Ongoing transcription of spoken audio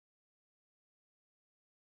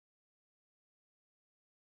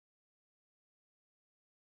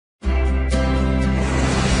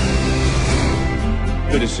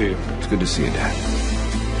Good to see you. It's good to see you,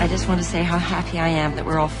 Dad. I just want to say how happy I am that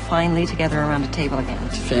we're all finally together around a table again.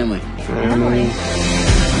 It's family. Family.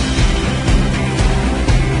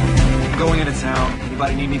 Going into town.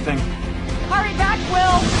 Anybody need anything? Hurry back,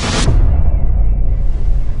 Will!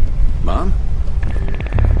 Mom?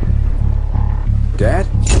 Dad?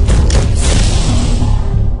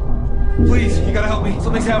 Please, you gotta help me.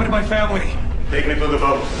 Something's happened to my family. Take me to the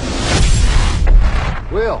boat.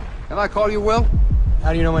 Will? Can I call you Will?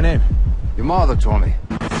 How do you know my name? Your mother told me.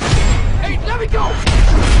 Hey, let me go!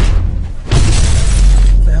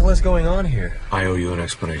 What the hell is going on here? I owe you an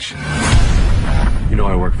explanation. You know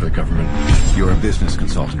I work for the government. You're a business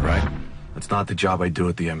consultant, right? That's not the job I do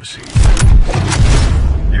at the embassy.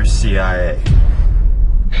 You're CIA.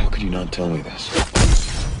 How could you not tell me this?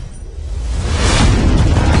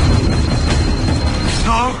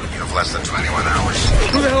 No! You have less than 21 hours.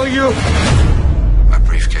 Who the hell are you? My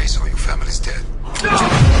briefcase or your family's dead.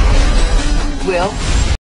 Will?